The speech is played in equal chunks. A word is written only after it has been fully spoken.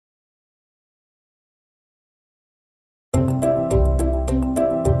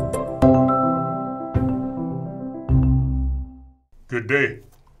Good day.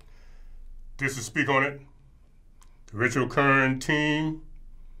 This is Speak On It, the Ritual Current Team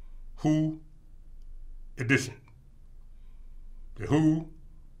WHO edition. The WHO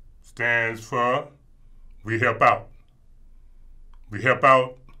stands for We Help Out. We Help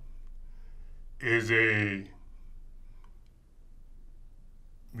Out is a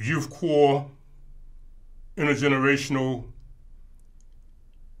youth corps intergenerational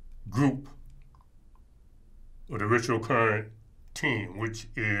group of the Ritual Current Team, which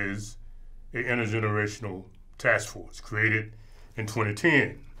is an intergenerational task force created in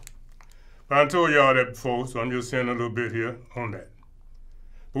 2010. But I told y'all that before, so I'm just saying a little bit here on that.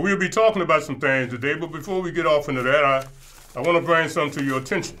 But we'll be talking about some things today, but before we get off into that, I want to bring something to your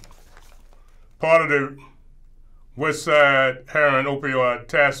attention. Part of the West Side Heroin Opioid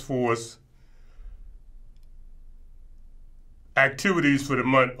Task Force activities for the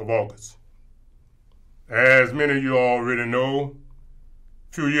month of August. As many of you already know,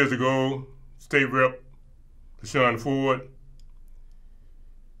 a few years ago, State Rep. Sean Ford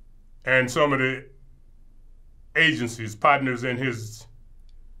and some of the agencies, partners in his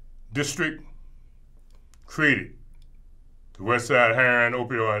district, created the West Side Heroin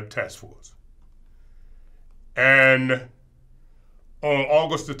Opioid Task Force. And on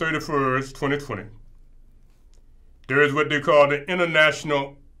August the 31st, 2020, there is what they call the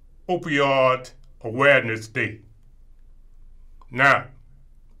International Opioid Awareness Day. Now,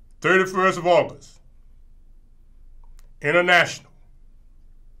 31st of August, International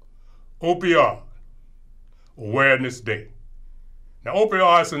Opioid Awareness Day. Now,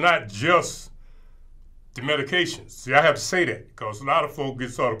 opioids are not just the medications. See, I have to say that because a lot of folks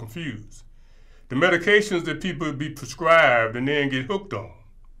get sort of confused. The medications that people be prescribed and then get hooked on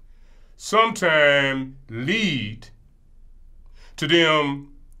sometimes lead to them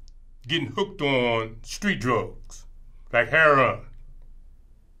getting hooked on street drugs like heroin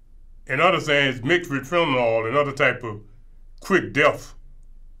and other things mixed with fentanyl and other type of quick death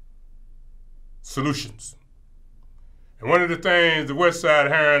solutions. And one of the things the West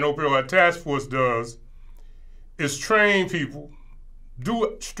Side Heroin Opioid Task Force does is train people,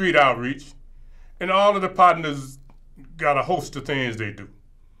 do street outreach, and all of the partners got a host of things they do.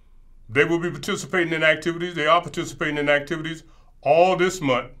 They will be participating in activities. They are participating in activities all this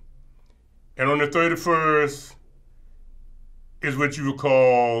month. And on the 31st is what you would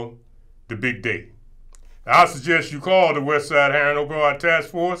call the big day. I suggest you call the West Side Heroin Opioid Task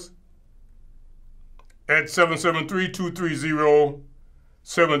Force at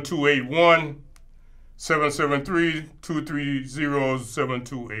 773-230-7281,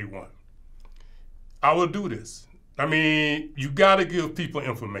 773-230-7281. I will do this. I mean, you gotta give people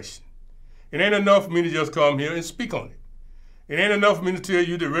information. It ain't enough for me to just come here and speak on it. It ain't enough for me to tell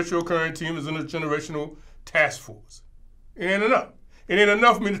you the Ritual Current Team is in a generational task force. It ain't enough. It ain't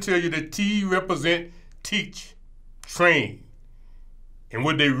enough for me to tell you that T represent teach, train. And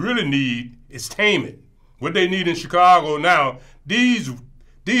what they really need is taming. What they need in Chicago now, these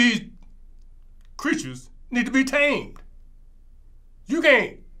creatures need to be tamed. You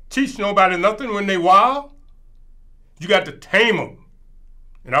can't teach nobody nothing when they wild. You got to tame them.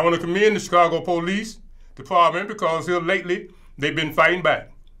 And I want to commend the Chicago Police Department because here lately they've been fighting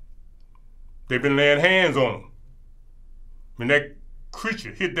back. They've been laying hands on them. When that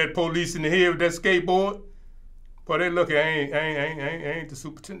creature hit that police in the head with that skateboard, boy, they look, I ain't the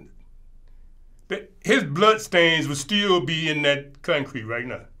superintendent. His blood stains would still be in that concrete right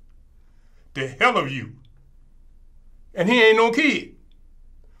now. The hell of you. And he ain't no kid.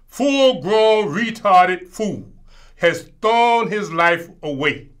 Full-grown, retarded fool has thrown his life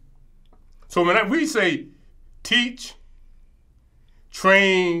away. So when we say teach,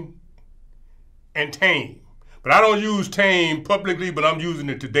 train, and tame, but I don't use tame publicly, but I'm using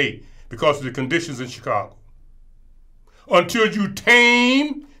it today because of the conditions in Chicago. Until you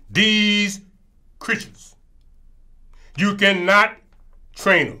tame these creatures, you cannot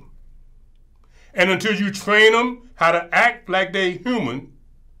train them. And until you train them how to act like they're human,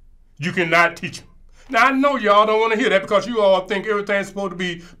 you cannot teach them. Now, I know y'all don't want to hear that because you all think everything's supposed to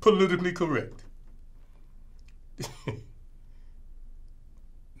be politically correct.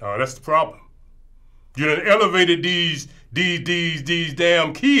 No, that's the problem. You done elevated these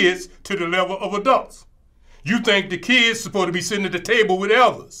damn kids to the level of adults. You think the kids supposed to be sitting at the table with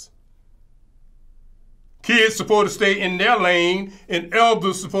elders. Kids supposed to stay in their lane, and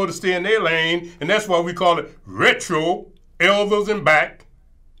elders supposed to stay in their lane, and that's why we call it retro, elders and back,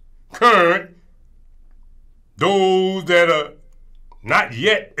 current, those that are not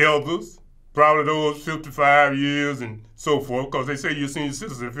yet elders, probably those 55 years and so forth, because they say you're a senior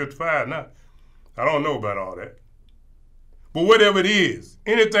citizen at 55 now. I don't know about all that. But whatever it is,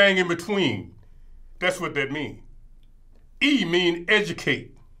 anything in between, that's what that means. E mean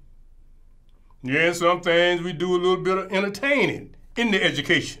educate. Yeah, some things we do a little bit of entertaining in the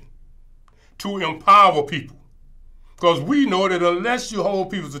education to empower people. Because we know that unless you hold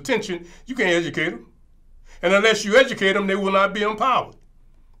people's attention, you can't educate them. And unless you educate them, they will not be empowered.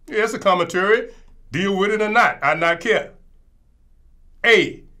 Yeah, it's a commentary. Deal with it or not. I not care.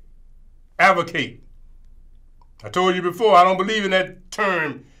 A, advocate. I told you before, I don't believe in that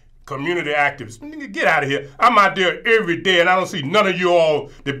term, community activists. Nigga, get out of here. I'm out there every day, and I don't see none of you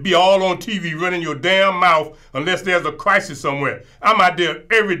all that be all on TV running your damn mouth unless there's a crisis somewhere. I'm out there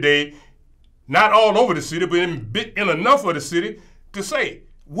every day, not all over the city, but in enough of the city to say,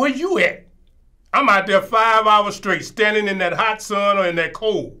 where you at? I'm out there 5 hours straight, standing in that hot sun or in that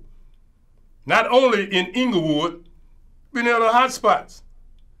cold. Not only in Inglewood, but in other hot spots.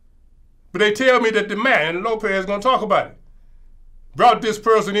 But they tell me that the mayor, and Lopez is going to talk about it, brought this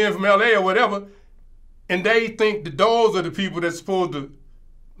person in from LA or whatever, and they think that those are the people that's supposed to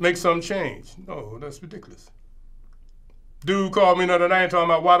make some change. No, that's ridiculous. Dude called me another night talking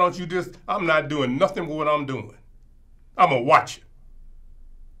about, why don't you just, I'm not doing nothing with what I'm doing. I'm a watcher.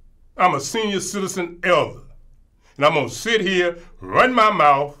 I'm a senior citizen elder. And I'm going to sit here, run my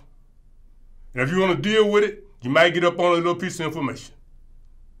mouth, and if you want to deal with it, you might get up on a little piece of information.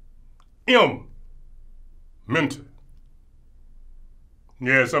 M, mentor.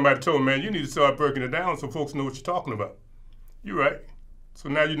 Yeah, somebody told me, man, you need to start breaking it down so folks know what you're talking about. You're right. So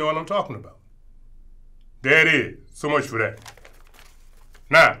now you know what I'm talking about. There it is. So much for that.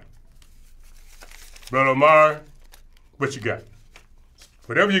 Now, Brother Omar, what you got?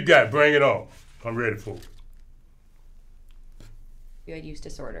 Whatever you got, bring it on. I'm ready for it. Opioid use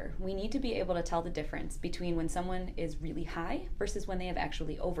disorder. We need to be able to tell the difference between when someone is really high versus when they have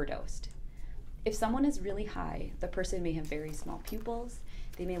actually overdosed. If someone is really high, the person may have very small pupils,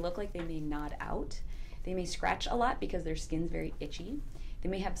 they may look like they may nod out, they may scratch a lot because their skin's very itchy, they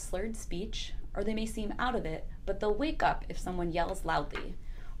may have slurred speech, or they may seem out of it, but they'll wake up if someone yells loudly,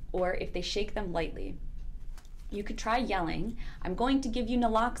 or if they shake them lightly. You could try yelling, I'm going to give you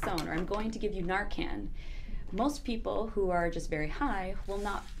naloxone, or I'm going to give you Narcan. Most people who are just very high will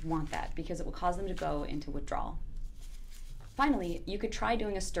not want that because it will cause them to go into withdrawal. Finally, you could try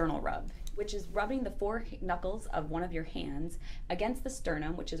doing a sternal rub, which is rubbing the 4 knuckles of one of your hands against the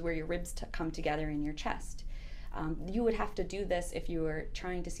sternum, which is where your ribs come together in your chest. You would have to do this if you were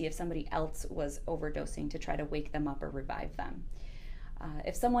trying to see if somebody else was overdosing to try to wake them up or revive them.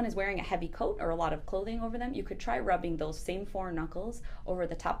 If someone is wearing a heavy coat or a lot of clothing over them, you could try rubbing those same 4 knuckles over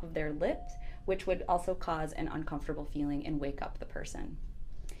the top of their lips, which would also cause an uncomfortable feeling and wake up the person.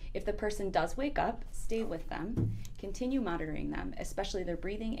 If the person does wake up, stay with them, continue monitoring them, especially their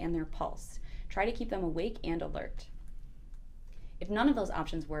breathing and their pulse. Try to keep them awake and alert. If none of those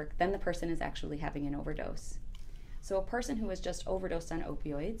options work, then the person is actually having an overdose. So a person who has just overdosed on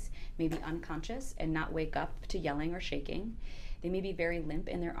opioids may be unconscious and not wake up to yelling or shaking. They may be very limp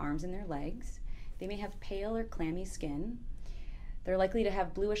in their arms and their legs. They may have pale or clammy skin. They're likely to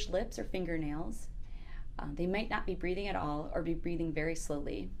have bluish lips or fingernails. They might not be breathing at all or be breathing very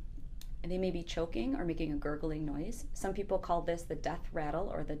slowly. And they may be choking or making a gurgling noise. Some people call this the death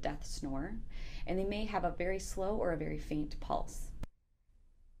rattle or the death snore. And they may have a very slow or a very faint pulse.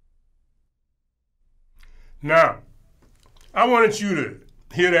 Now, I wanted you to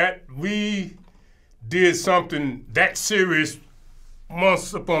hear that. We did something that serious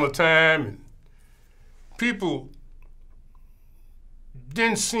once upon a time, and people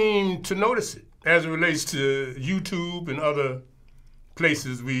didn't seem to notice it as it relates to YouTube and other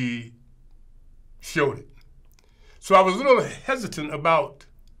places we showed it. So I was a little hesitant about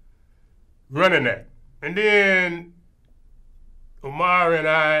running that. And then Omar and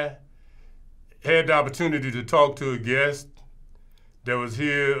I had the opportunity to talk to a guest that was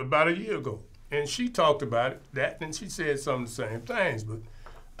here about a year ago. And she talked about that, and she said some of the same things. But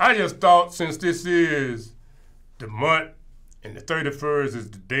I just thought, since this is the month and the 31st is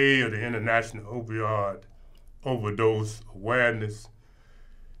the day of the International Opioid Overdose Awareness,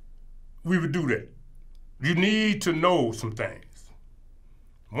 we would do that. You need to know some things.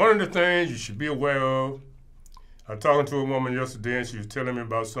 One of the things you should be aware of, I was talking to a woman yesterday, and she was telling me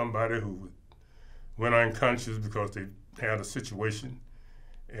about somebody who went unconscious because they had a situation.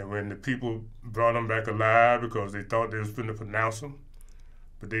 And when the people brought them back alive because they thought they was going to pronounce them,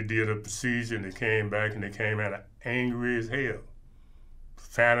 but they did a procedure and they came back and they came out angry as hell.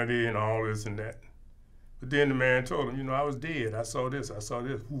 Profanity and all this and that. But then the man told him, you know, I was dead. I saw this. Woo,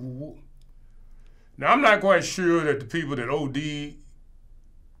 woo, woo. Now, I'm not quite sure that the people that OD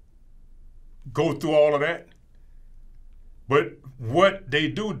go through all of that, But what they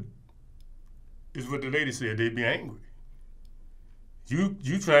do is what the lady said, they be angry. You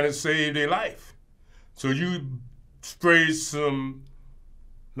trying to save their life. So you spray some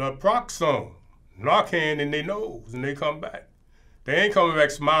naltrexone, Narcan in their nose, and they come back. They ain't coming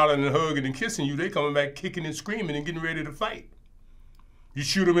back smiling and hugging and kissing you. They coming back kicking and screaming and getting ready to fight. You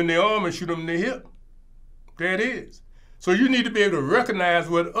shoot them in their arm and shoot them in their hip. There it is. So you need to be able to recognize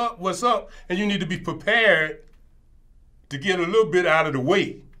what's up, and you need to be prepared to get a little bit out of the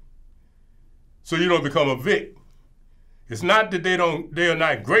way so you don't become a victim. It's not that they are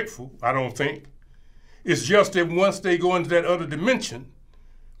not grateful, I don't think. It's just that once they go into that other dimension,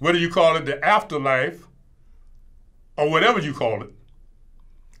 whether you call it the afterlife or whatever you call it,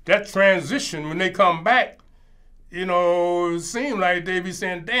 that transition, when they come back, it seems like they be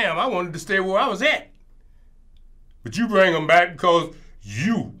saying, damn, I wanted to stay where I was at. But you bring them back because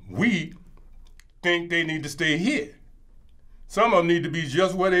we think they need to stay here. Some of them need to be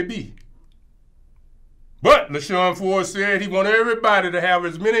just where they be. But LaShawn Ford said he wanted everybody to have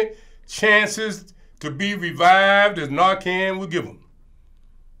as many chances to be revived as Narcan would give them.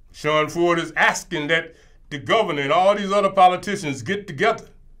 LaShawn Ford is asking that the governor and all these other politicians get together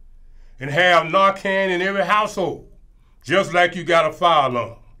and have Narcan in every household, just like you got a fire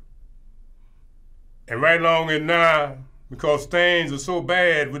alarm. And right along and now, because things are so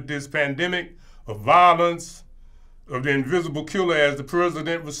bad with this pandemic of violence, of the invisible killer, as the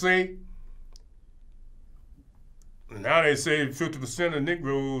president would say, now they say 50% of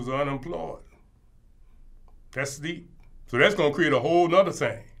Negroes are unemployed. That's deep. So that's going to create a whole nother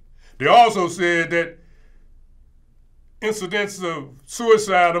thing. They also said that incidents of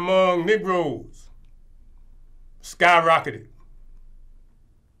suicide among Negroes skyrocketed.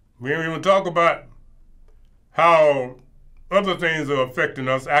 We don't even talk about how other things are affecting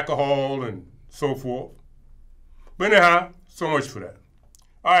us, alcohol and so forth. But anyhow, so much for that.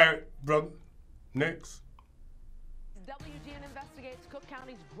 All right, brother, next. WGN investigates Cook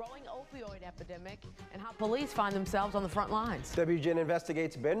County's growing opioid epidemic and how police find themselves on the front lines. WGN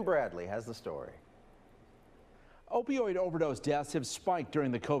investigates. Ben Bradley has the story. Opioid overdose deaths have spiked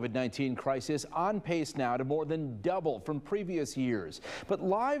during the COVID-19 crisis, on pace now to more than double from previous years. But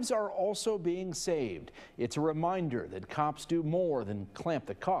lives are also being saved. It's a reminder that cops do more than clamp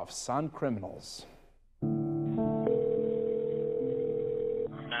the cuffs on criminals.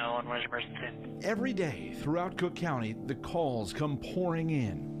 Every day throughout Cook County, the calls come pouring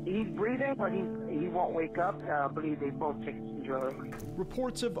in. He's breathing, but he won't wake up. I believe they both take drugs.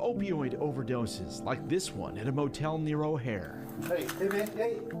 Reports of opioid overdoses, like this one at a motel near O'Hare. Hey, man,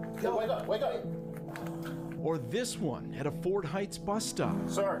 hey, yo, wake up. Or this one at a Fort Heights bus stop.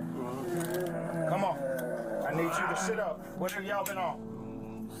 Sir, come on. I need you to sit up. What have y'all been on?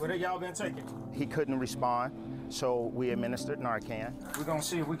 What have y'all been taking? He couldn't respond, so we administered Narcan. We're gonna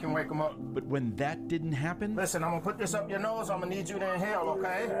see if we can wake him up. But when that didn't happen... Listen, I'm gonna put this up your nose. I'm gonna need you to inhale,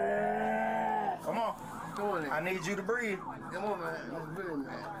 okay? Come on. I need you to breathe. Come on, man.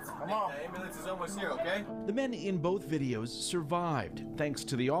 Come on. The ambulance is almost here, okay? The men in both videos survived, thanks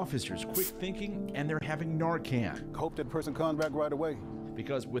to the officers' quick thinking and their having Narcan. Hope that person comes back right away.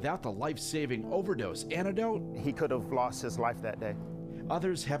 Because without the life-saving overdose antidote... He could have lost his life that day.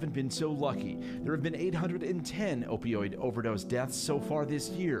 Others haven't been so lucky. There have been 810 opioid overdose deaths so far this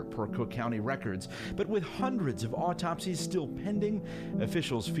year, per Cook County records. But with hundreds of autopsies still pending,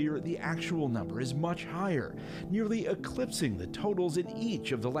 officials fear the actual number is much higher, nearly eclipsing the totals in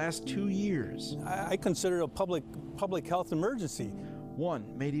each of the last 2 years. I consider it a public health emergency.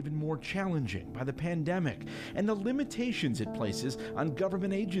 One made even more challenging by the pandemic and the limitations it places on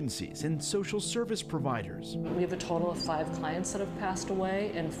government agencies and social service providers. We have a total of 5 clients that have passed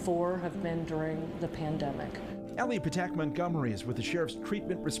away, and 4 have been during the pandemic. Ellie Patak Montgomery is with the Sheriff's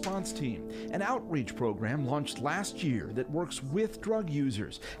Treatment Response Team, an outreach program launched last year that works with drug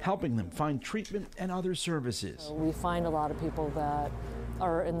users, helping them find treatment and other services. We find a lot of people that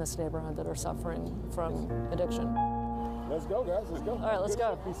are in this neighborhood that are suffering from addiction. Let's go, guys. Let's go. All right, let's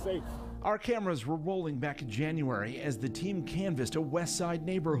go. Be safe. Our cameras were rolling back in January as the team canvassed a West Side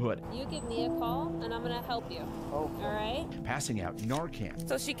neighborhood. You give me a call and I'm gonna help you, all right? Passing out Narcan.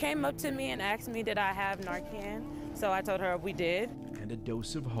 So she came up to me and asked me, did I have Narcan? So I told her we did. And a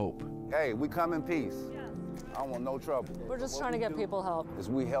dose of hope. Hey, we come in peace. I don't want no trouble. We're just trying to get people help. Is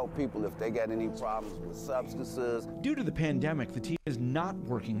we help people if they got any problems with substances. Due to the pandemic, the team is not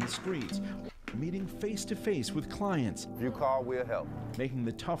working the streets, meeting face-to-face with clients. If you call, we'll help. Making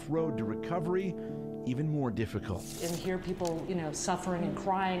the tough road to recovery even more difficult. And hear people, suffering and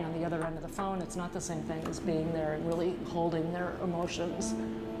crying on the other end of the phone, it's not the same thing as being there and really holding their emotions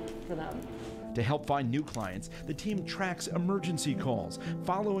for them. To help find new clients, the team tracks emergency calls,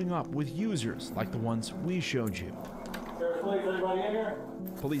 following up with users like the ones we showed you. Police, anybody in here?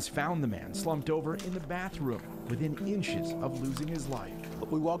 Police found the man slumped over in the bathroom within inches of losing his life.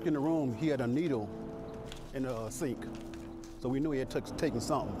 We walked in the room, he had a needle in the sink. So we knew he had taken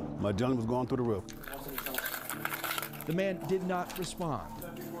something. My adrenaline was going through the roof. The man did not respond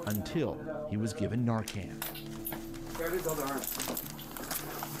until he was given Narcan. Grab his other arm.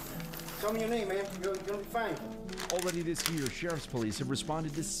 Tell me your name, man. You're gonna be fine. Already this year, sheriff's police have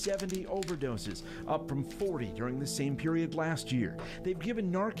responded to 70 overdoses, up from 40 during the same period last year. They've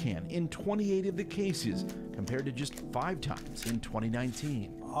given Narcan in 28 of the cases, compared to just 5 times in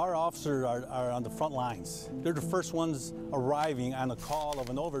 2019. Our officers are on the front lines. They're the first ones arriving on a call of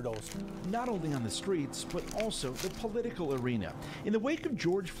an overdose. Not only on the streets, but also the political arena. In the wake of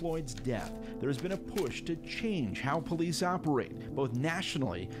George Floyd's death, there has been a push to change how police operate, both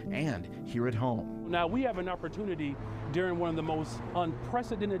nationally and here at home. Now, we have an opportunity during one of the most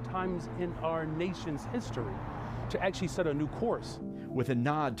unprecedented times in our nation's history to actually set a new course. With a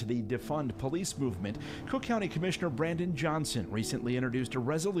nod to the defund police movement, Cook County Commissioner Brandon Johnson recently introduced a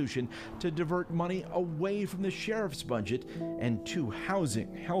resolution to divert money away from the sheriff's budget and to housing,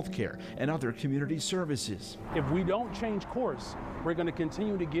 healthcare, and other community services. If we don't change course, we're going to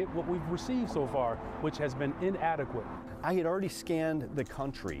continue to get what we've received so far, which has been inadequate. I had already scanned the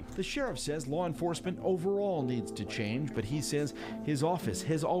country. The sheriff says law enforcement overall needs to change, but he says his office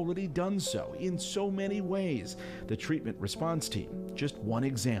has already done so in so many ways. The treatment response team, just one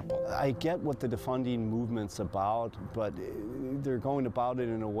example. I get what the defunding movement's about, but they're going about it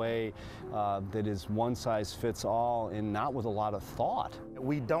in a way that is one size fits all and not with a lot of thought.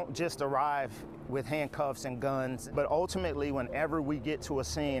 We don't just arrive with handcuffs and guns, but ultimately, whenever we get to a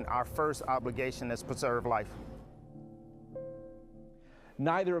scene, our first obligation is preserve life.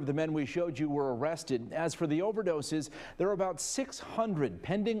 Neither of the men we showed you were arrested. As for the overdoses, there are about 600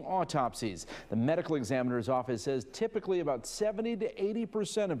 pending autopsies. The medical examiner's office says typically about 70 to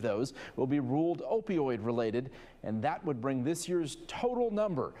 80% of those will be ruled opioid related, and that would bring this year's total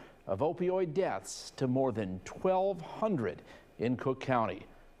number of opioid deaths to more than 1,200 in Cook County.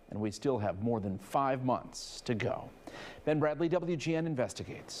 And we still have more than 5 months to go. Ben Bradley, WGN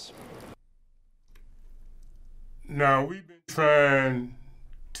Investigates. Now, we've been trying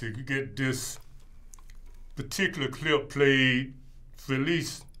to get this particular clip played for at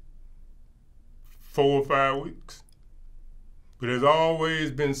least 4 or 5 weeks. But there's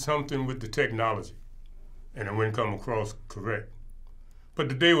always been something with the technology, and it wouldn't come across correct. But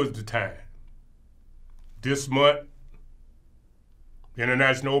today was the time. This month, the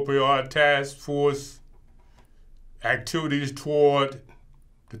International Opioid Task Force activities toward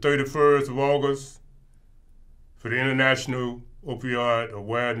the 31st of August for the International Opioid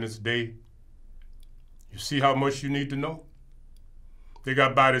Awareness Day. You see how much you need to know? They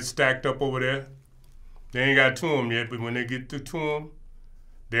got bodies stacked up over there. They ain't got to them yet, but when they get to them,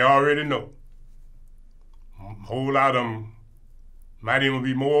 they already know. A whole lot of them, might even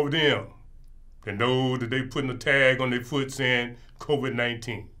be more of them than those that they putting a tag on their foot saying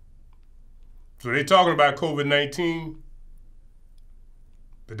COVID-19. So they talking about COVID-19,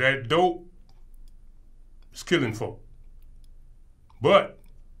 but that dope is killing folk. But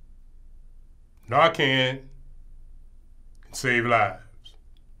Narcan can save lives.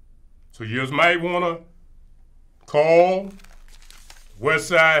 So you just might want to call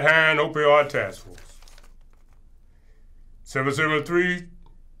Westside Hiring Opioid Task Force.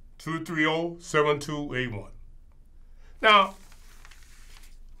 773-230-7281. Now,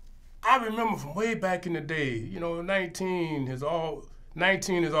 I remember from way back in the day, you know, 19 has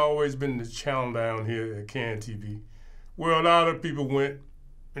always been the channel down here at CAN TV, where a lot of people went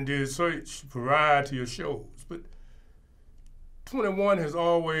and did such variety of shows. But 21 has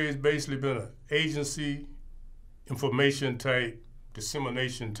always basically been an agency, information type,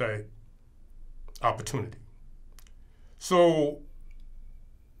 dissemination type opportunity. So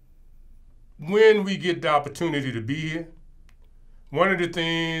when we get the opportunity to be here, one of the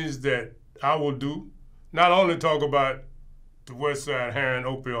things that I will do, not only talk about the Westside Hiring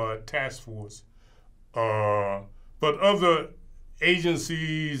Opioid Task Force, but other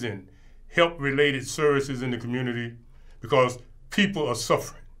agencies and help-related services in the community, because people are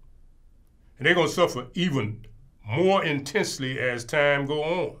suffering. And they're going to suffer even more intensely as time goes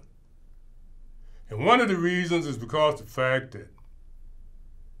on. And one of the reasons is because of the fact that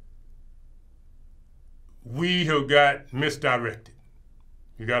we have got misdirected.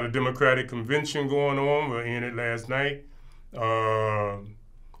 You got a Democratic convention going on, we were in it last night, and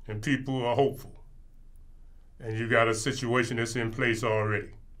people are hopeful. And you got a situation that's in place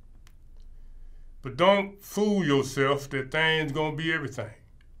already. But don't fool yourself that things gonna be everything.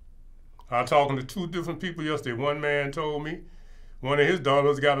 I was talking to two different people yesterday. One man told me one of his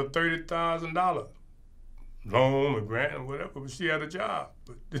daughters got a $30,000 loan or grant or whatever, but she had a job.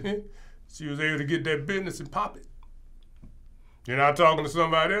 But she was able to get that business and pop it. Then I was talking to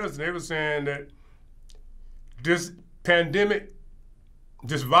somebody else, and they were saying that this pandemic,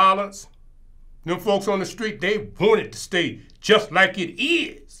 this violence, them folks on the street, they want it to stay just like it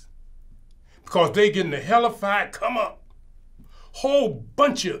is. Because they getting the hellified come up. Whole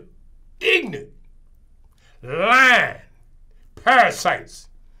bunch of ignorant, lying parasites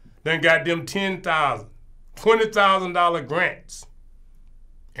done got them $10,000, $20,000 grants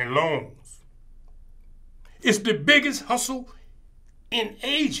and loans. It's the biggest hustle in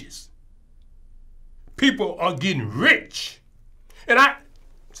ages. People are getting rich. And I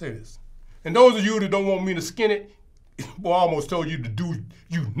say this, and those of you that don't want me to skin it, well, I almost told you to do,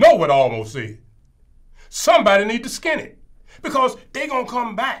 you know what I almost said. Somebody need to skin it because they gonna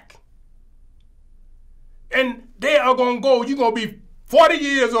come back. And they are gonna go, you're gonna be 40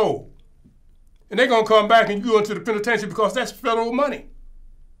 years old. And they're gonna come back and you go into the penitentiary because that's federal money.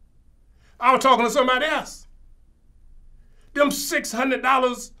 I was talking to somebody else. Them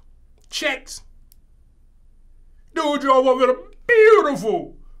 $600 checks. Dude drove up with a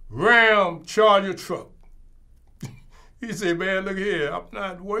beautiful Ram Charger truck. He said, man, look here, I'm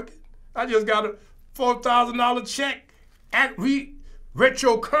not working. I just got a $4,000 check,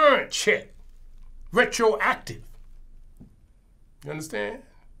 retro current check, retroactive. You understand?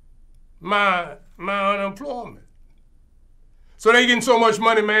 My unemployment. So they getting so much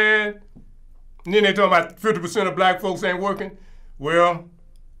money, man. And then they talking about 50% of black folks ain't working. Well,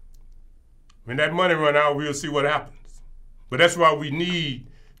 when that money run out, we'll see what happens. But that's why we need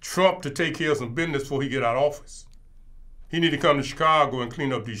Trump to take care of some business before he get out of office. He need to come to Chicago and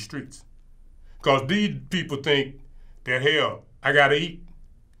clean up these streets. Because these people think that, hell, I gotta eat.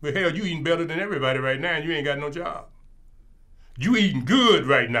 But hell, you eating better than everybody right now and you ain't got no job. You eating good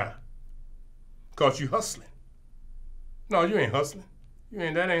right now because you hustling. No, you ain't hustling.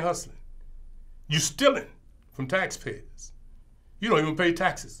 That ain't hustling. You stealing from taxpayers. You don't even pay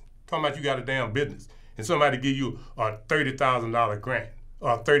taxes. Talking about you got a damn business and somebody give you a $30,000 grant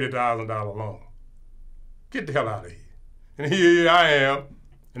or a $30,000 loan. Get the hell out of here. And here I am,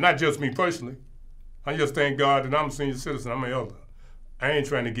 and not just me personally. I just thank God that I'm a senior citizen, I'm an elder. I ain't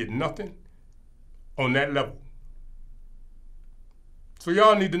trying to get nothing on that level. So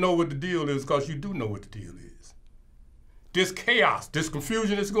y'all need to know what the deal is because you do know what the deal is. This chaos, this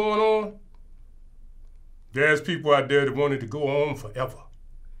confusion that's going on, there's people out there that want it to go on forever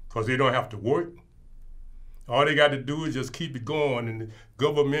because they don't have to work. All they got to do is just keep it going and the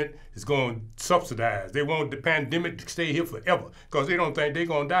government is going to subsidize. They want the pandemic to stay here forever because they don't think they're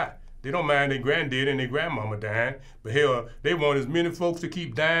going to die. They don't mind their granddad and their grandmama dying, but hell, they want as many folks to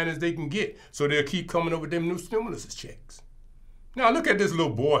keep dying as they can get, so they'll keep coming up with them new stimulus checks. Now look at this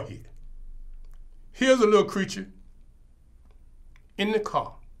little boy here. Here's a little creature in the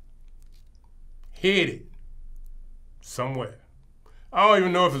car, headed somewhere. I don't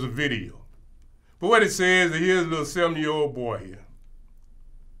even know if it's a video. But what it says is here's a little 7-year-old boy here.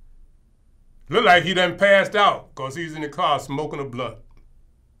 Look like he done passed out because he's in the car smoking a blunt.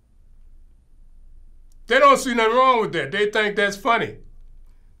 They don't see nothing wrong with that. They think that's funny.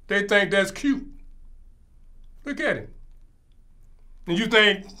 They think that's cute. Look at him. And you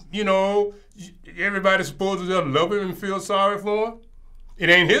think, you know, everybody's supposed to love him and feel sorry for him? It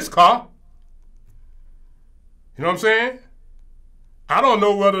ain't his car. You know what I'm saying? I don't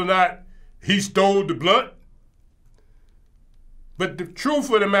know whether or not he stole the blunt. But the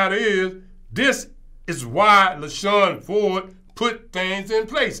truth of the matter is, this is why LaShawn Ford put things in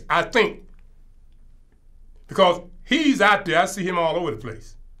place, I think. Because he's out there, I see him all over the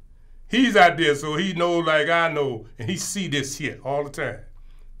place. He's out there so he knows like I know, and he see this here all the time.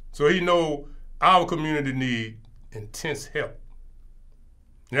 So he know our community need intense help.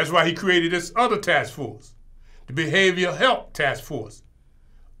 And that's why he created this other task force, the Behavioral Health Task Force,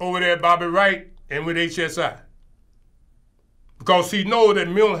 over there at Bobby Wright and with HSI. Because he knows that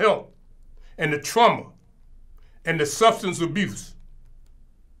mental health and the trauma and the substance abuse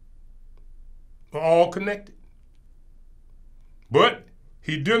are all connected. But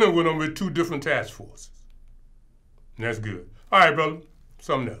he's dealing with them with two different task forces. And that's good. All right, brother,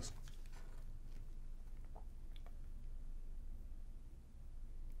 something else.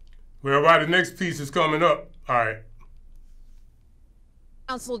 Well, while the next piece is coming up, all right.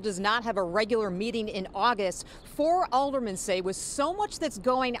 Council does not have a regular meeting in August. 4 aldermen say with so much that's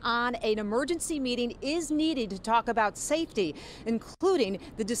going on, an emergency meeting is needed to talk about safety, including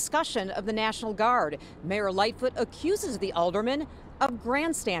the discussion of the National Guard. Mayor Lightfoot accuses the aldermen of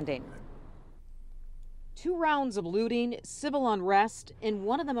grandstanding. 2 rounds of looting, civil unrest, in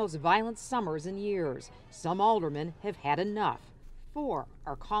one of the most violent summers in years. Some aldermen have had enough. 4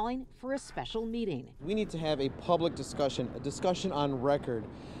 are calling for a special meeting. We need to have a public discussion, a discussion on record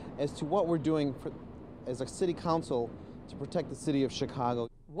as to what we're doing as a city council to protect the city of Chicago.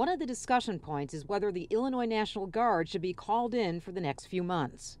 One of the discussion points is whether the Illinois National Guard should be called in for the next few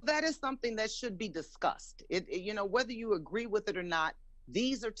months. That is something that should be discussed. You know, whether you agree with it or not,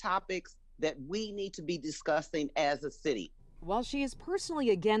 these are topics that we need to be discussing as a city. While she is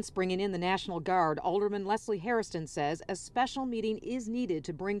personally against bringing in the National Guard, Alderman Leslie Hairston says a special meeting is needed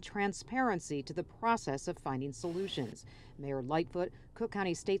to bring transparency to the process of finding solutions. Mayor Lightfoot, Cook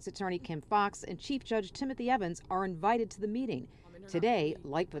County State's Attorney Kim Fox, and Chief Judge Timothy Evans are invited to the meeting. Today,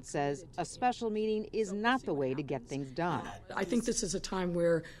 Lightfoot says a special meeting is not the way to get things done. I think this is a time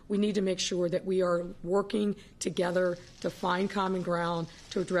where we need to make sure that we are working together to find common ground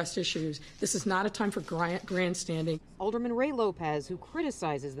to address issues. This is not a time for grandstanding. Alderman Lopez, who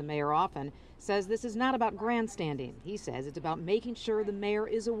criticizes the mayor often, says this is not about grandstanding. He says it's about making sure the mayor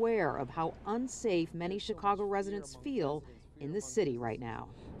is aware of how unsafe many Chicago residents feel in the city right now.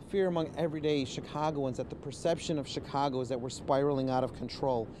 Fear among everyday Chicagoans that the perception of Chicago is that we're spiraling out of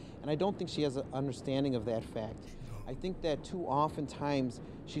control. And I don't think she has an understanding of that fact. I think that too oftentimes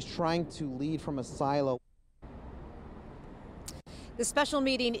she's trying to lead from a silo. The special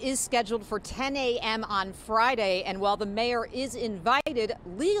meeting is scheduled for 10 a.m. on Friday, and while the mayor is invited,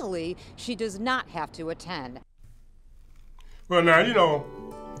 legally she does not have to attend. Well, now, you know,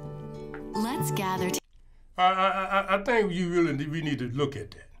 let's gather. I think we need to look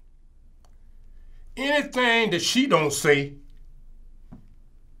at that. Anything that she don't say,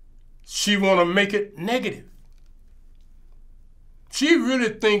 she want to make it negative. She really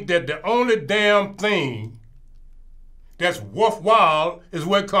think that the only damn thing that's worthwhile is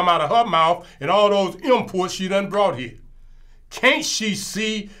what come out of her mouth and all those imports she done brought here. Can't she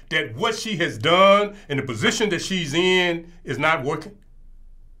see that what she has done and the position that she's in is not working?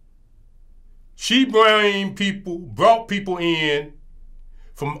 She brought people in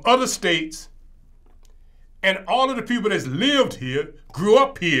from other states, and all of the people that's lived here, grew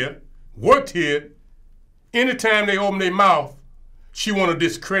up here, worked here, anytime they open their mouth, she want to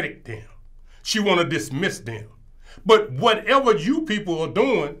discredit them. She want to dismiss them. But whatever you people are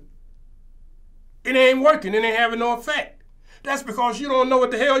doing, it ain't working. It ain't having no effect. That's because you don't know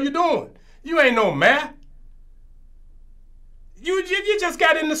what the hell you're doing. You ain't no math. You just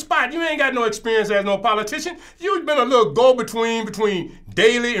got in the spot. You ain't got no experience as no politician. You've been a little go-between between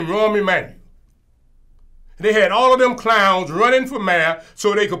Daley and Rahm Emanuel. They had all of them clowns running for mayor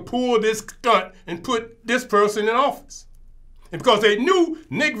so they could pull this stunt and put this person in office. And because they knew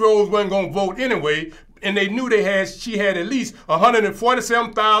Negroes weren't going to vote anyway, and they knew she had at least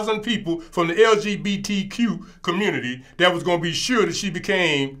 147,000 people from the LGBTQ community that was going to be sure that she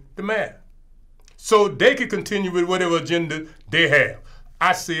became the mayor. So they could continue with whatever agenda they have.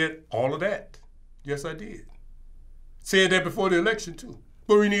 I said all of that. Yes, I did. Said that before the election, too.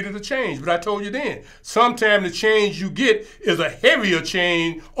 But we needed a change. But I told you then, sometimes the change you get is a heavier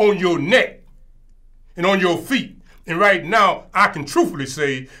change on your neck and on your feet. And right now, I can truthfully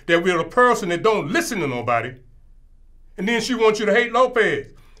say that we're a person that don't listen to nobody. And then she wants you to hate Lopez.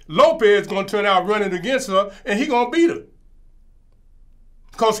 Lopez is going to turn out running against her, and he going to beat her.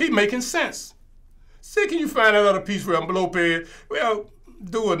 Because he making sense. See, can you find that other piece from Lopez? Well,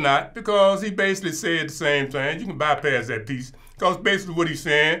 do or not, because he basically said the same thing. You can bypass that piece. Because basically what he's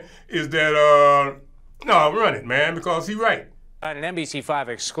saying is that, no, run it, man, because he's right. An NBC5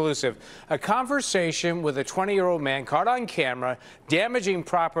 exclusive, a conversation with a 20-year-old man caught on camera damaging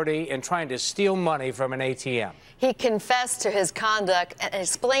property and trying to steal money from an ATM. He confessed to his conduct and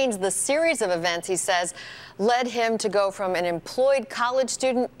explains the series of events he says led him to go from an employed college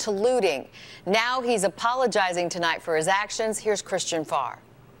student to looting. Now he's apologizing tonight for his actions. Here's Christian Farr.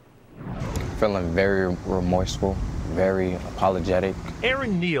 Feeling very remorseful. Very apologetic.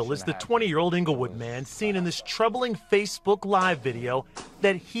 Aaron Neal is the 20-year-old Inglewood man seen in this troubling Facebook Live video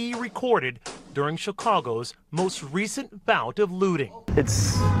that he recorded during Chicago's most recent bout of looting.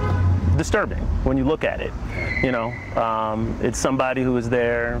 It's disturbing when you look at it. You know, it's somebody who is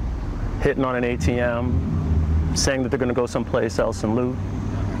there hitting on an ATM, saying that they're going to go someplace else and loot.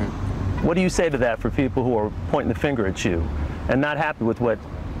 What do you say to that for people who are pointing the finger at you and not happy with what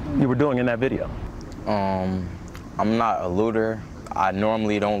you were doing in that video? I'm not a looter. I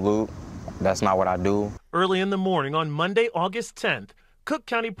normally don't loot. That's not what I do. Early in the morning on Monday, August 10th, Cook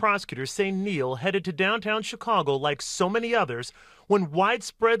County prosecutors say Neal headed to downtown Chicago like so many others when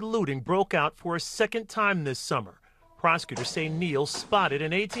widespread looting broke out for a second time this summer. Prosecutors say Neal spotted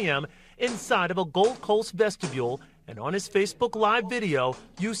an ATM inside of a Gold Coast vestibule, and on his Facebook Live video,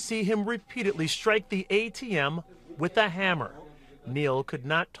 you see him repeatedly strike the ATM with a hammer. Neal could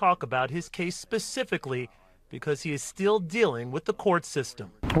not talk about his case specifically because he is still dealing with the court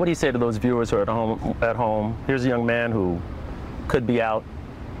system. What do you say to those viewers who are at home? Here's a young man who could be out,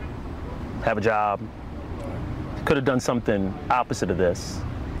 have a job, could have done something opposite of this.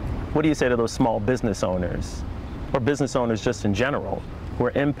 What do you say to those small business owners, or business owners just in general, who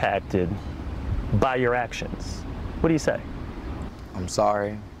are impacted by your actions? What do you say? I'm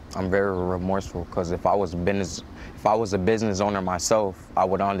sorry. I'm very remorseful, because if I was a business owner myself, I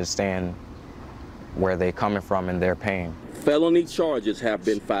would understand where they're coming from and their pain. Felony charges have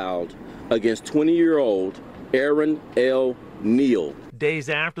been filed against 20-year-old Aaron L. Neal. Days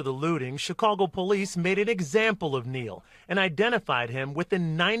after the looting, Chicago police made an example of Neal and identified him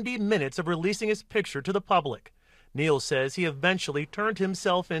within 90 minutes of releasing his picture to the public. Neal says he eventually turned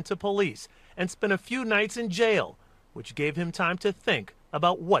himself into police and spent a few nights in jail, which gave him time to think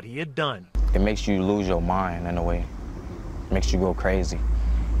about what he had done. It makes you lose your mind in a way. It makes you go crazy.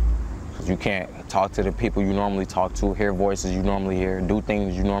 Because you can't talk to the people you normally talk to, hear voices you normally hear, do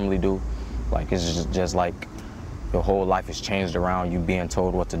things you normally do. Like, it's just like your whole life has changed around you being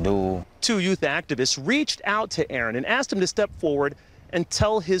told what to do. Two youth activists reached out to Aaron and asked him to step forward and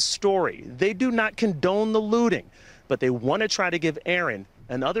tell his story. They do not condone the looting, but they want to try to give Aaron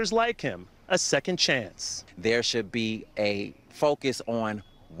and others like him a second chance. There should be a focus on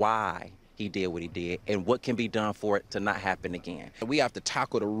why he did what he did and what can be done for it to not happen again. We have to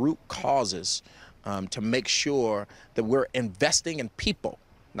tackle the root causes to make sure that we're investing in people,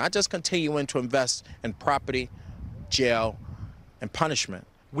 not just continuing to invest in property, jail, and punishment.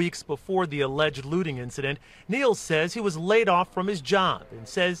 Weeks before the alleged looting incident, Neal says he was laid off from his job and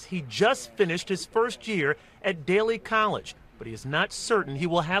says he just finished his first year at Daly College, but he is not certain he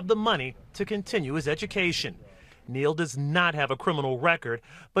will have the money to continue his education. Neal does not have a criminal record,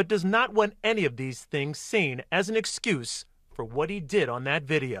 but does not want any of these things seen as an excuse for what he did on that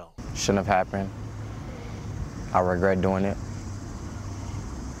video. Shouldn't have happened. I regret doing it.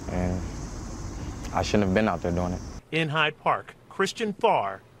 And I shouldn't have been out there doing it. In Hyde Park, Christian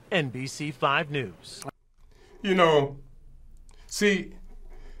Farr, NBC 5 News. You know, see,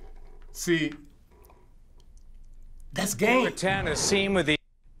 that's game.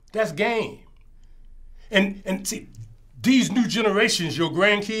 That's game. And see, these new generations, your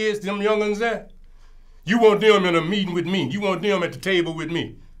grandkids, them young ones there, you want them in a meeting with me. You want them at the table with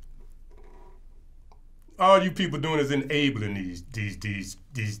me. All you people doing is enabling these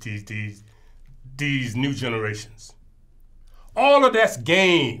new generations. All of that's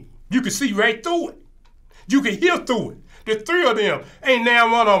game. You can see right through it. You can hear through it. The three of them, ain't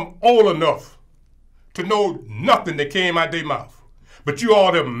now one of them old enough to know nothing that came out their mouth. But you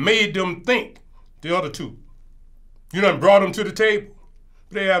all have made them think, the other two. You done brought them to the table.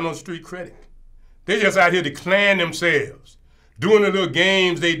 They have no street credit. They just out here declaring themselves, doing the little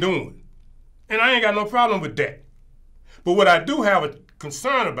games they doing. And I ain't got no problem with that. But what I do have a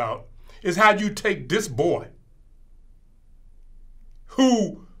concern about is how you take this boy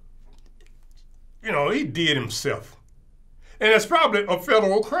who, you know, he did himself. And it's probably a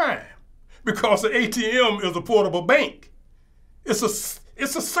federal crime because the ATM is a portable bank. It's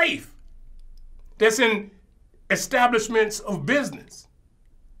a safe that's in establishments of business.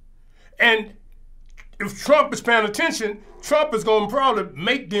 And if Trump is paying attention, Trump is going to probably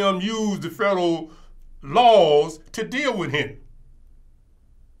make them use the federal laws to deal with him.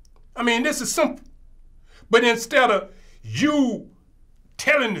 I mean, this is simple. But instead of you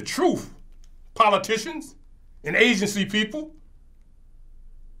telling the truth, politicians and agency people,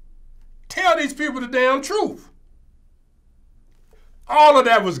 tell these people the damn truth. All of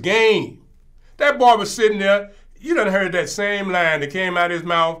that was game. That boy was sitting there, you done heard that same line that came out of his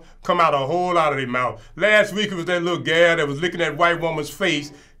mouth, come out a whole lot of their mouth. Last week it was that little gal that was licking that white woman's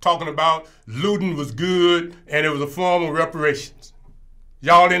face, talking about looting was good and it was a form of reparations.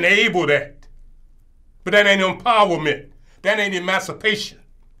 Y'all enable that. But that ain't empowerment. That ain't emancipation.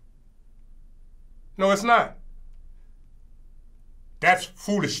 No, it's not. That's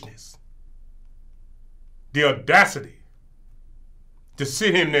foolishness. The audacity to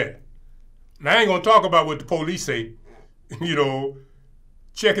sit him there. And I ain't gonna talk about what the police say. You know,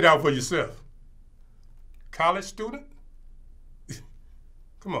 check it out for yourself. College student?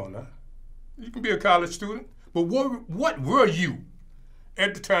 Come on now. You can be a college student, but what were you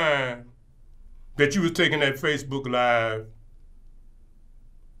at the time that you was taking that Facebook Live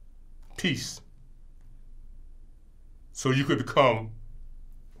piece so you could become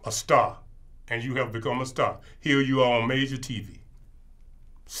a star, and you have become a star. Here you are on major TV,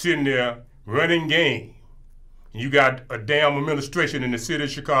 sitting there running game. You got a damn administration in the city of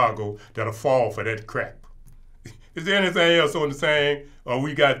Chicago that'll fall for that crap. Is there anything else on the thing? Or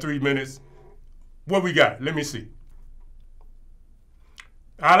we got 3 minutes? What we got? Let me see.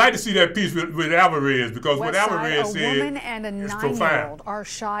 I like to see that piece with Alvarez, because what Alvarez said a woman and a 9-year-old are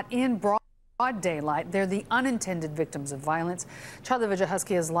shot in broad daylight. They're the unintended victims of violence. Charlie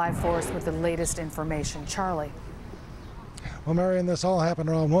Vijahusky is live for us with the latest information. Charlie. Well, Marion, this all happened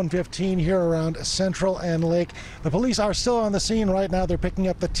around 1:15 here around Central and Lake. The police are still on the scene right now. They're picking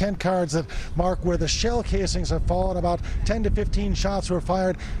up the tent cards that mark where the shell casings have fallen. About 10 to 15 shots were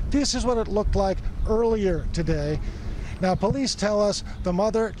fired. This is what it looked like earlier today. Now, police tell us the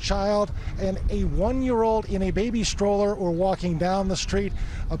mother, child, and a 1-year-old in a baby stroller were walking down the street.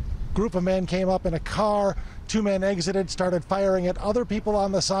 A group of men came up in a car. 2 men exited, started firing at other people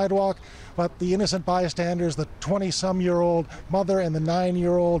on the sidewalk, but the innocent bystanders, the 20-some-year-old mother and the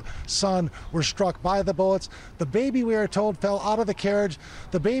 9-year-old son, were struck by the bullets. The baby, we are told, fell out of the carriage.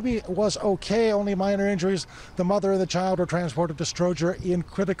 The baby was okay, only minor injuries. The mother and the child were transported to Stroger in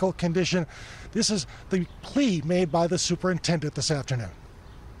critical condition. This is the plea made by the superintendent this afternoon.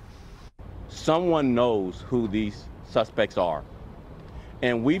 Someone knows who these suspects are,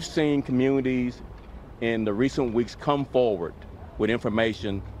 and we've seen communities in the recent weeks come forward with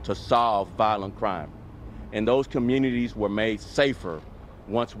information to solve violent crime. And those communities were made safer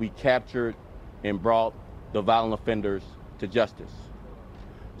once we captured and brought the violent offenders to justice.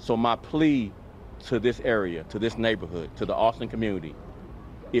 So my plea to this area, to this neighborhood, to the Austin community,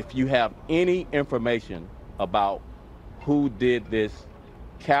 if you have any information about who did this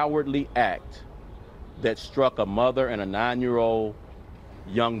cowardly act that struck a mother and a 9-year-old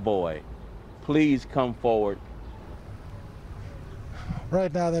young boy, please come forward.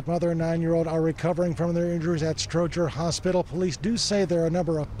 Right now, that mother and 9-year-old are recovering from their injuries at Stroger Hospital. Police do say there are a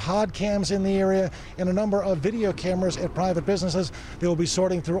number of pod cams in the area and a number of video cameras at private businesses. They will be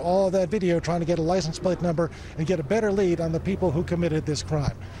sorting through all of that video, trying to get a license plate number and get a better lead on the people who committed this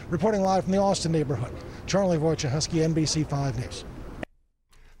crime. Reporting live from the Austin neighborhood, Charlie Wojciechowski, NBC 5 News.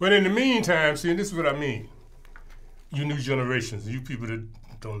 But in the meantime, see, this is what I mean. You new generations, you people that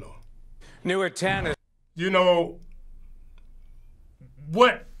don't know. New at 10. You know,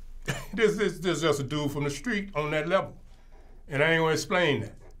 what? This is just a dude from the street on that level. And I ain't gonna explain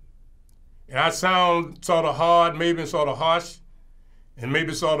that. And I sound sort of hard, maybe sort of harsh, and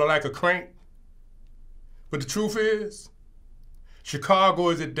maybe sort of like a crank. But the truth is, Chicago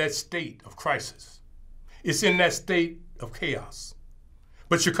is at that state of crisis. It's in that state of chaos.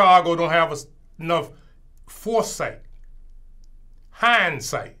 But Chicago don't have enough foresight,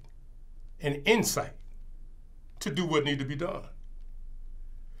 hindsight, and insight to do what needs to be done.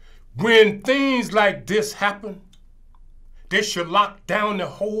 When things like this happen, they should lock down the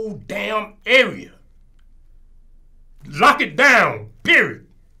whole damn area. Lock it down, period.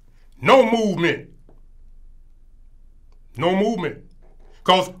 No movement. No movement.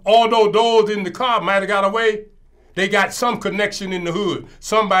 Because although those in the car might have got away, they got some connection in the hood.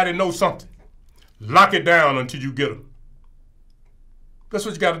 Somebody knows something. Lock it down until you get them. That's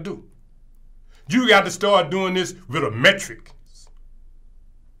what you got to do. You got to start doing this with a metric.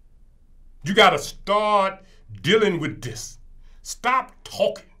 You got to start dealing with this. Stop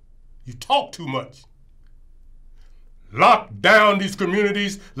talking. You talk too much. Lock down these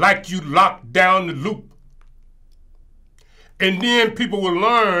communities like you locked down the loop. And then people will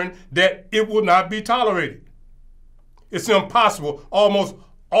learn that it will not be tolerated. It's impossible. Almost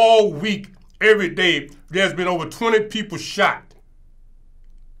all week, every day, there's been over 20 people shot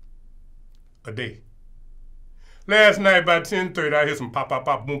a day. Last night by 10:30, I hear some pop, pop,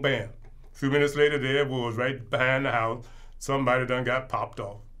 pop, boom, bam. A few minutes later, there it was right behind the house. Somebody done got popped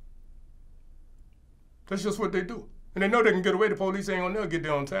off. That's just what they do. And they know they can get away. The police ain't gonna never get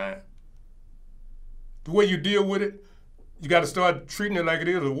there on time. The way you deal with it, you got to start treating it like it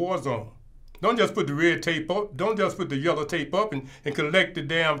is a war zone. Don't just put the red tape up. Don't just put the yellow tape up and collect the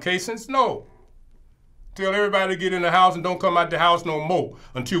damn casings. No. Tell everybody to get in the house and don't come out the house no more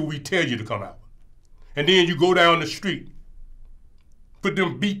until we tell you to come out. And then you go down the street. Put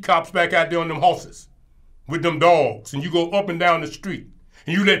them beat cops back out there on them horses with them dogs, and you go up and down the street.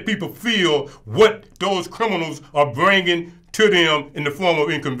 And you let people feel what those criminals are bringing to them in the form of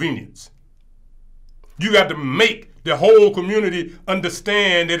inconvenience. You got to make the whole community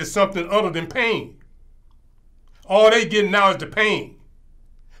understand that it's something other than pain. All they getting now is the pain.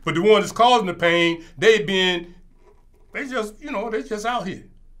 But the ones that's causing the pain, they just out here.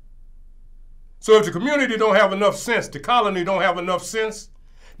 So if the community don't have enough sense, the colony don't have enough sense,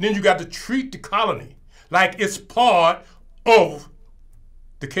 then you got to treat the colony like it's part of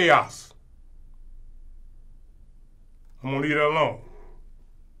the chaos. I'm gonna leave that alone.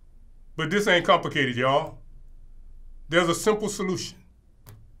 But this ain't complicated, y'all. There's a simple solution.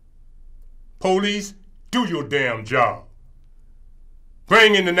 Police, do your damn job.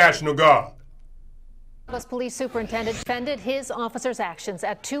 Bring in the National Guard. Dallas Police Superintendent defended his officers' actions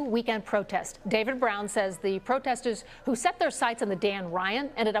at 2 weekend protests. David Brown says the protesters who set their sights on the Dan Ryan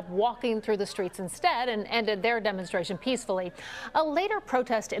ended up walking through the streets instead and ended their demonstration peacefully. A later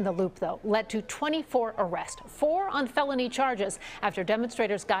protest in the Loop, though, led to 24 arrests, 4 on felony charges after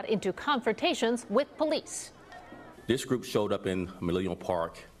demonstrators got into confrontations with police. This group showed up in Millennium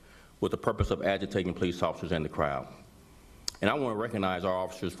Park with the purpose of agitating police officers and the crowd. And I want to recognize our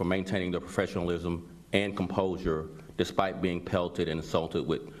officers for maintaining their professionalism and composure despite being pelted and assaulted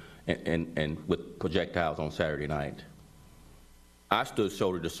with projectiles on Saturday night. I stood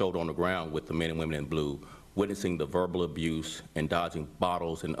shoulder to shoulder on the ground with the men and women in blue, witnessing the verbal abuse and dodging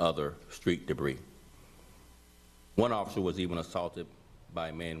bottles and other street debris. One officer was even assaulted by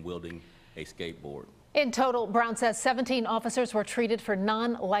a man wielding a skateboard. In total, Brown says 17 officers were treated for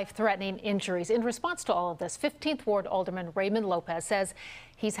non-life-threatening injuries. In response to all of this, 15th Ward Alderman Alderman Lopez says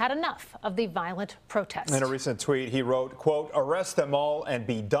he's had enough of the violent protests. In a recent tweet, he wrote, quote, "Arrest them all and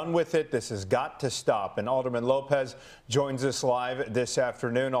be done with it. This has got to stop." And Alderman Lopez joins us live this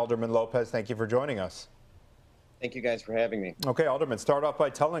afternoon. Alderman Lopez, thank you for joining us. Thank you guys for having me. Okay, Alderman, start off by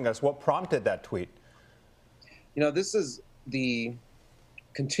telling us what prompted that tweet. You know, this is the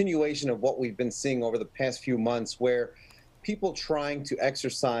continuation of what we've been seeing over the past few months, where people trying to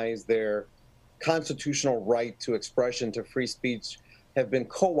exercise their constitutional right to expression, to free speech, have been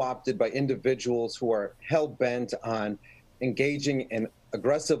co-opted by individuals who are hell-bent on engaging and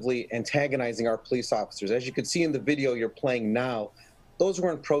aggressively antagonizing our police officers. As you can see in the video you're playing now, those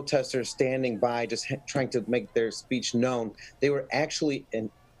weren't protesters standing by just trying to make their speech known. They were actually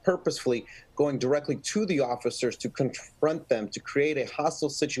purposefully going directly to the officers to confront them, to create a hostile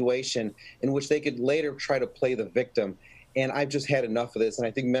situation in which they could later try to play the victim. And I've just had enough of this, and I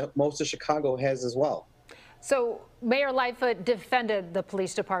think most of Chicago has as well. So Mayor Lightfoot defended the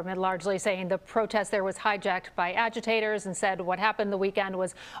police department, largely saying the protest there was hijacked by agitators, and said what happened the weekend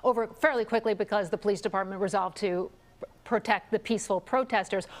was over fairly quickly because the police department resolved to protect the peaceful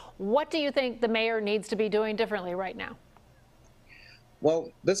protesters. What do you think the mayor needs to be doing differently right now?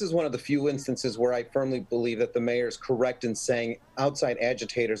 Well, this is one of the few instances where I firmly believe that the mayor is correct in saying outside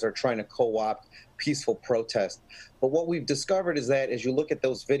agitators are trying to co-opt peaceful protest. But what we've discovered is that as you look at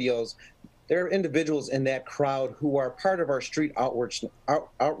those videos, there are individuals in that crowd who are part of our street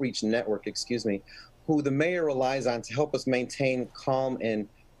outreach network, who the mayor relies on to help us maintain calm and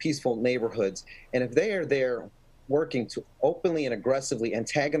peaceful neighborhoods. And if they are there working to openly and aggressively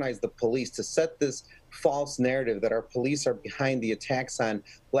antagonize the police, to set this false narrative that our police are behind the attacks on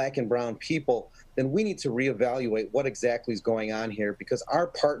black and brown people, then we need to reevaluate what exactly is going on here, because our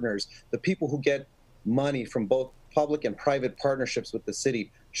partners, the people who get money from both public and private partnerships with the city,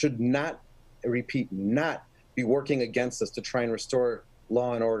 should not, I repeat, not be working against us to try and restore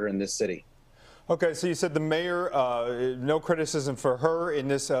law and order in this city. Okay, so you said the mayor, no criticism for her in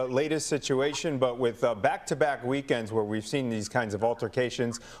this latest situation, but with back-to-back weekends where we've seen these kinds of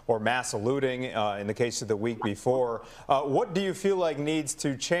altercations or mass looting in the case of the week before, what do you feel like needs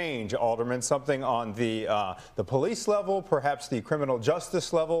to change, Alderman? Something on the police level, perhaps the criminal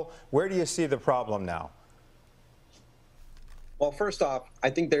justice level? Where do you see the problem now? Well, first off, I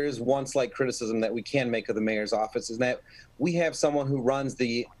think there is one slight criticism that we can make of the mayor's office, is that we have someone who runs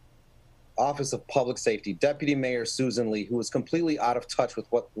the Office of Public Safety, Deputy Mayor Susan Lee, who is completely out of touch with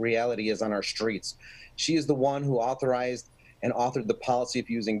what reality is on our streets. She is the one who authorized and authored the policy of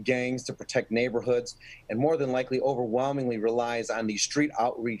using gangs to protect neighborhoods, and more than likely overwhelmingly relies on these street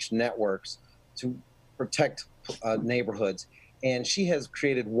outreach networks to protect neighborhoods. And she has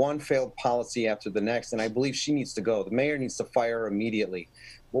created one failed policy after the next, and I believe she needs to go. The mayor needs to fire her immediately.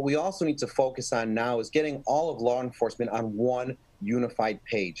 What we also need to focus on now is getting all of law enforcement on one unified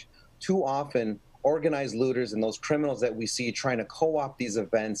page. Too often, organized looters and those criminals that we see trying to co-opt these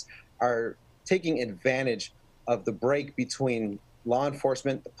events are taking advantage of the break between law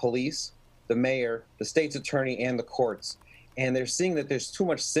enforcement, the police, the mayor, the state's attorney, and the courts. And they're seeing that there's too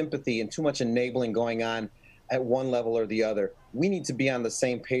much sympathy and too much enabling going on at one level or the other. We need to be on the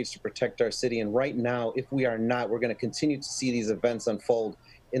same page to protect our city. And right now, if we are not, we're going to continue to see these events unfold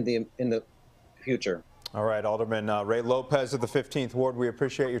in the future. All right, Alderman Ray Lopez of the 15th Ward, we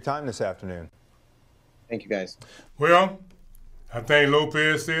appreciate your time this afternoon. Thank you, guys. Well, I think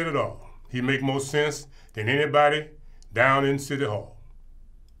Lopez said it all. He make more sense than anybody down in City Hall.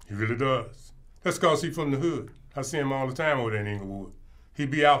 He really does. That's because he's from the hood. I see him all the time over there in Inglewood. He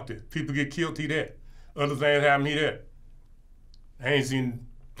be out there. People get killed, he that. Other things happen, he that. I ain't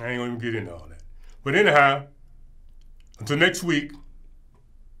gonna even get into all that. But anyhow, until next week,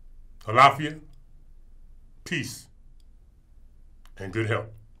 Alafia, peace, and good health.